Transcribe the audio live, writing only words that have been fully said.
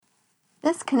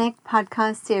This Connect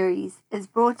podcast series is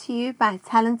brought to you by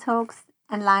Talent Talks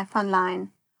and Life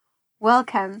Online.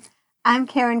 Welcome. I'm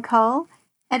Karen Cole,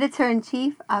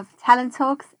 Editor-in-Chief of Talent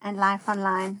Talks and Life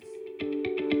Online.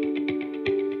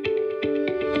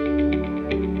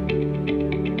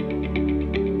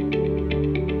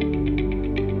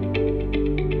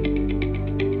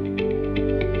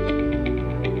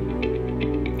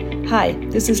 Hi,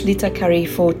 this is Lita Curry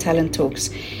for Talent Talks.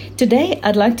 Today,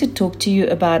 I'd like to talk to you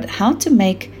about how to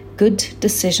make good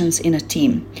decisions in a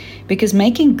team, because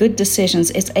making good decisions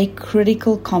is a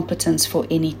critical competence for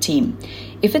any team.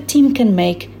 If a team can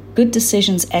make good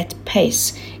decisions at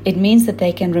pace, it means that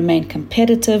they can remain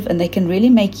competitive and they can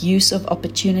really make use of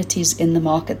opportunities in the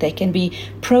market. They can be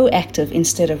proactive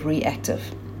instead of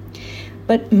reactive.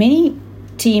 But many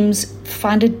teams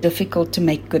find it difficult to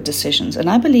make good decisions. And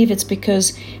I believe it's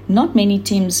because not many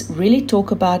teams really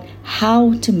talk about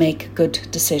how to make good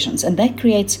decisions. And that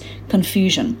creates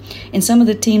confusion. In some of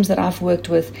the teams that I've worked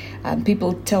with,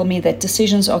 people tell me that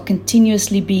decisions are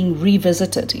continuously being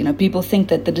revisited. People think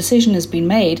that the decision has been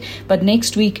made, but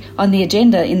next week on the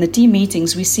agenda in the team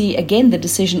meetings, we see again the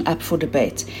decision up for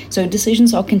debate. So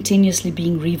decisions are continuously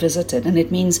being revisited, and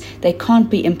it means they can't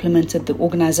be implemented. The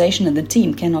organization and the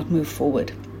team cannot move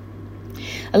forward.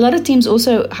 A lot of teams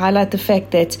also highlight the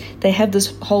fact that they have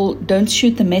this whole don't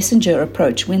shoot the messenger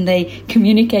approach when they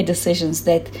communicate decisions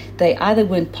that they either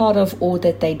weren't part of or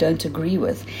that they don't agree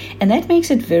with. And that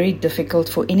makes it very difficult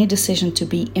for any decision to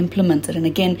be implemented. And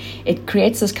again, it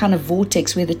creates this kind of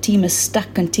vortex where the team is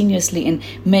stuck continuously in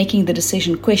making the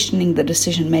decision, questioning the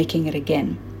decision, making it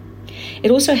again.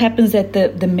 It also happens that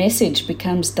the message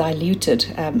becomes diluted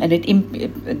and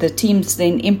the teams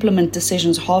then implement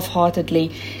decisions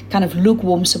half-heartedly, kind of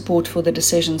lukewarm support for the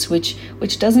decisions, which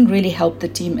doesn't really help the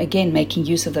team, again, making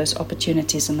use of those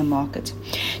opportunities in the market.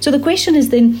 So the question is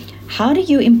then, how do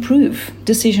you improve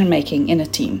decision-making in a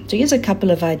team? So here's a couple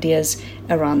of ideas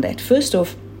around that. First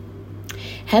off,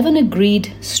 have an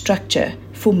agreed structure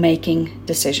for making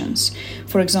decisions.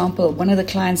 For example, one of the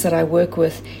clients that I work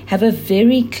with have a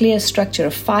very clear structure,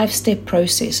 a 5-step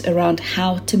process around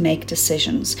how to make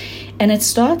decisions. And it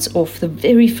starts off, the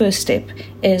very first step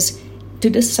is to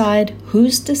decide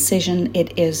whose decision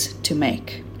it is to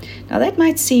make. Now that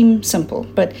might seem simple,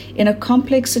 but in a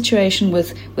complex situation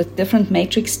with different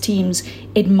matrix teams,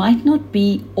 it might not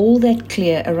be all that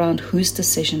clear around whose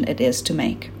decision it is to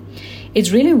make.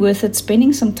 It's really worth it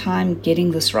spending some time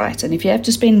getting this right. And if you have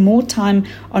to spend more time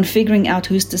on figuring out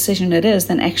whose decision it is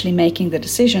than actually making the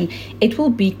decision, it will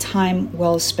be time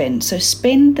well spent. So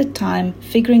spend the time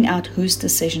figuring out whose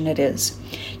decision it is.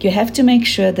 You have to make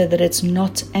sure that it's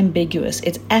not ambiguous.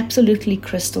 It's absolutely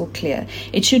crystal clear.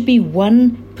 It should be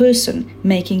one person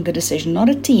making the decision, not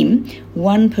a team,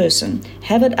 one person.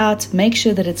 Have it out, make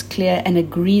sure that it's clear, and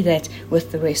agree that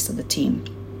with the rest of the team.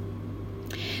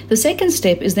 The second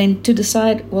step is then to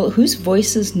decide, whose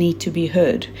voices need to be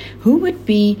heard? Who would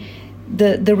be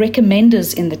the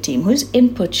recommenders in the team? Whose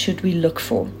input should we look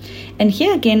for? And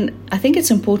here again, I think it's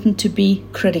important to be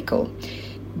critical.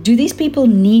 Do these people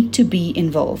need to be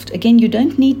involved? Again, you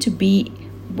don't need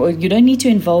to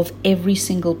involve every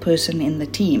single person in the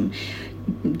team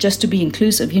just to be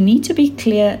inclusive. You need to be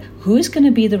clear who is going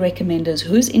to be the recommenders,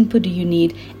 whose input do you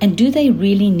need, and do they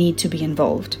really need to be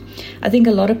involved? I think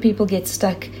a lot of people get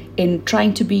stuck in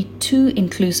trying to be too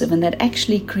inclusive, and that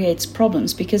actually creates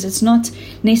problems because it's not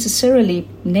necessarily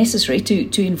necessary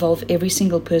to involve every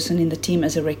single person in the team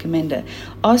as a recommender.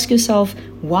 Ask yourself,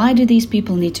 why do these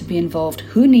people need to be involved?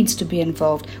 Who needs to be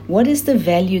involved? What is the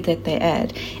value that they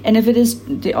add? And if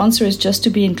the answer is just to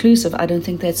be inclusive, I don't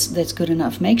think that's good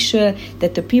enough. Make sure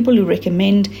that the people who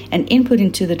recommend and input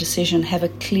into the decision have a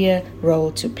clear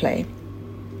role to play.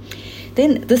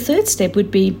 Then the third step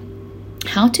would be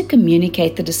how to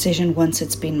communicate the decision once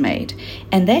it's been made.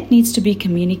 And that needs to be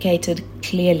communicated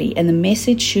clearly, and the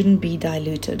message shouldn't be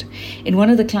diluted. In one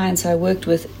of the clients I worked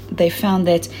with, they found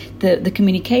that the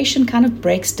communication kind of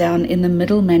breaks down in the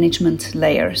middle management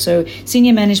layer. So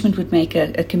senior management would make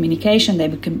a communication, they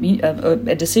would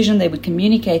a decision, they would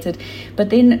communicate it, but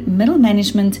then middle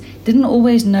management didn't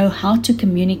always know how to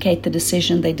communicate the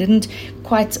decision. They didn't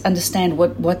quite understand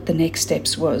what the next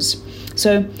steps was.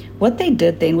 So what they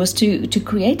did then was to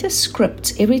create a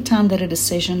script every time that a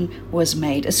decision was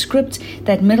made, a script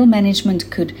that middle management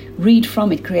management could read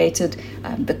from. It created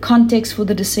the context for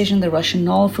the decision, the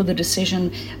rationale for the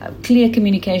decision, clear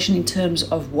communication in terms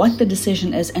of what the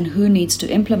decision is and who needs to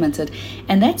implement it.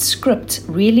 And that script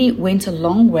really went a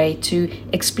long way to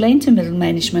explain to middle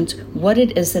management what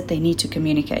it is that they need to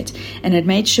communicate. And it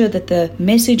made sure that the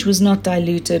message was not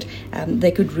diluted.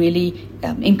 They could really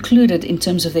include it in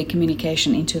terms of their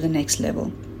communication into the next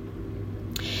level.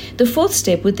 The fourth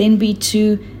step would then be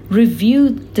to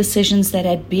review decisions that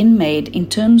had been made in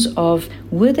terms of,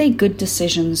 were they good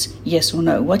decisions, yes or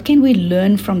no? What can we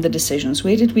learn from the decisions?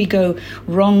 Where did we go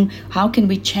wrong? How can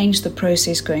we change the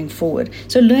process going forward?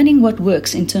 So learning what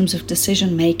works in terms of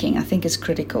decision making, I think, is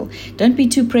critical. Don't be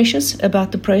too precious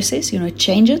about the process.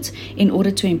 Change it in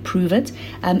order to improve it,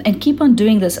 and keep on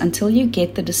doing this until you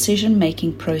get the decision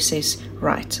making process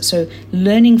right. So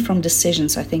learning from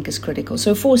decisions, I think, is critical.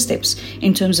 So 4 steps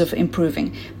in terms of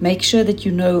improving. Make sure that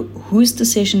you know whose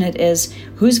decision it is,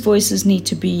 whose voices need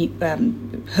to be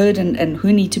heard, and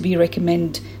who needs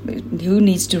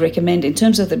to recommend in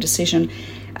terms of the decision.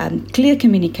 Clear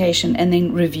communication, and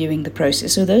then reviewing the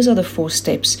process. So those are the 4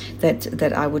 steps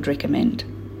that I would recommend.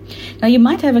 Now, you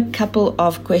might have a couple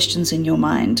of questions in your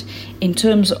mind in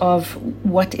terms of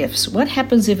what ifs. What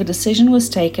happens if a decision was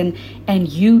taken and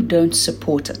you don't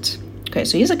support it? Okay,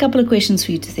 so here's a couple of questions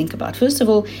for you to think about. First of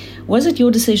all, was it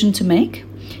your decision to make?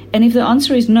 And if the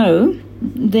answer is no,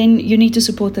 then you need to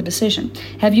support the decision.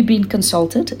 Have you been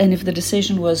consulted? And if the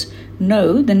decision was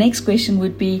no, the next question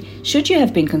would be, should you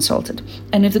have been consulted?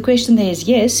 And if the question there is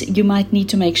yes, you might need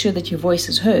to make sure that your voice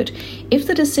is heard. If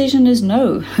the decision is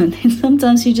no, then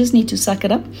sometimes you just need to suck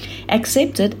it up,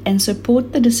 accept it, and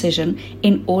support the decision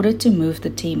in order to move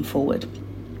the team forward.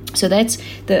 So that's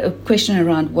the question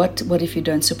around what if you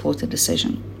don't support the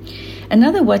decision.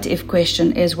 Another what-if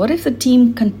question is, what if the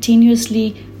team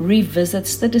continuously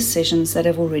revisits the decisions that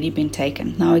have already been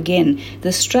taken? Now, again,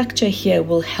 the structure here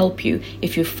will help you.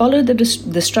 If you follow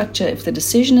the structure, if the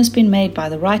decision has been made by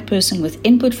the right person with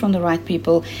input from the right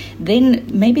people, then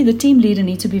maybe the team leader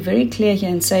needs to be very clear here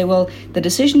and say, well, the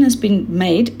decision has been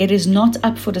made. It is not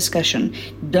up for discussion.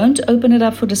 Don't open it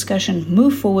up for discussion.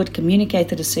 Move forward, communicate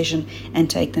the decision, and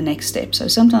take the next step. So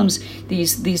sometimes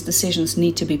these decisions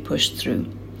need to be pushed through.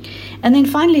 And then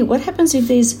finally, what happens if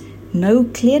there's no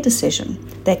clear decision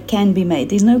that can be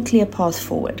made? There's no clear path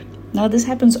forward. Now, this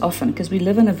happens often because we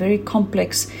live in a very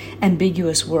complex,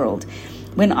 ambiguous world.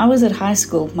 When I was at high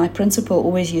school, my principal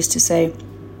always used to say,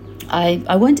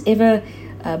 I won't ever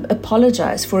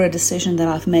apologize for a decision that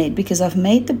I've made, because I've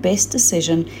made the best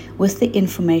decision with the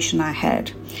information I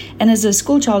had. And as a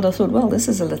school child, I thought, well, this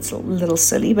is a little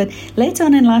silly. But later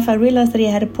on in life, I realized that he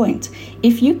had a point.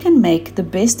 If you can make the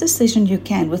best decision you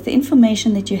can with the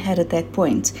information that you had at that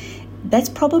point, that's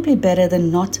probably better than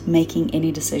not making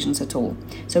any decisions at all.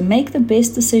 So make the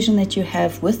best decision that you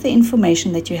have with the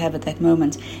information that you have at that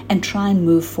moment and try and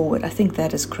move forward. I think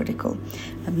that is critical.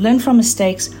 Learn from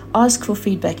mistakes, ask for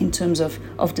feedback in terms of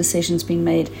decisions being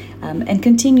made, and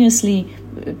continuously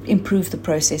improve the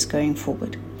process going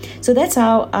forward. So that's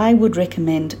how I would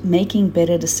recommend making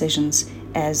better decisions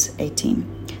as a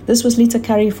team. This was Lita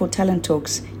Curry for Talent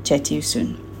Talks. Chat to you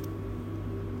soon.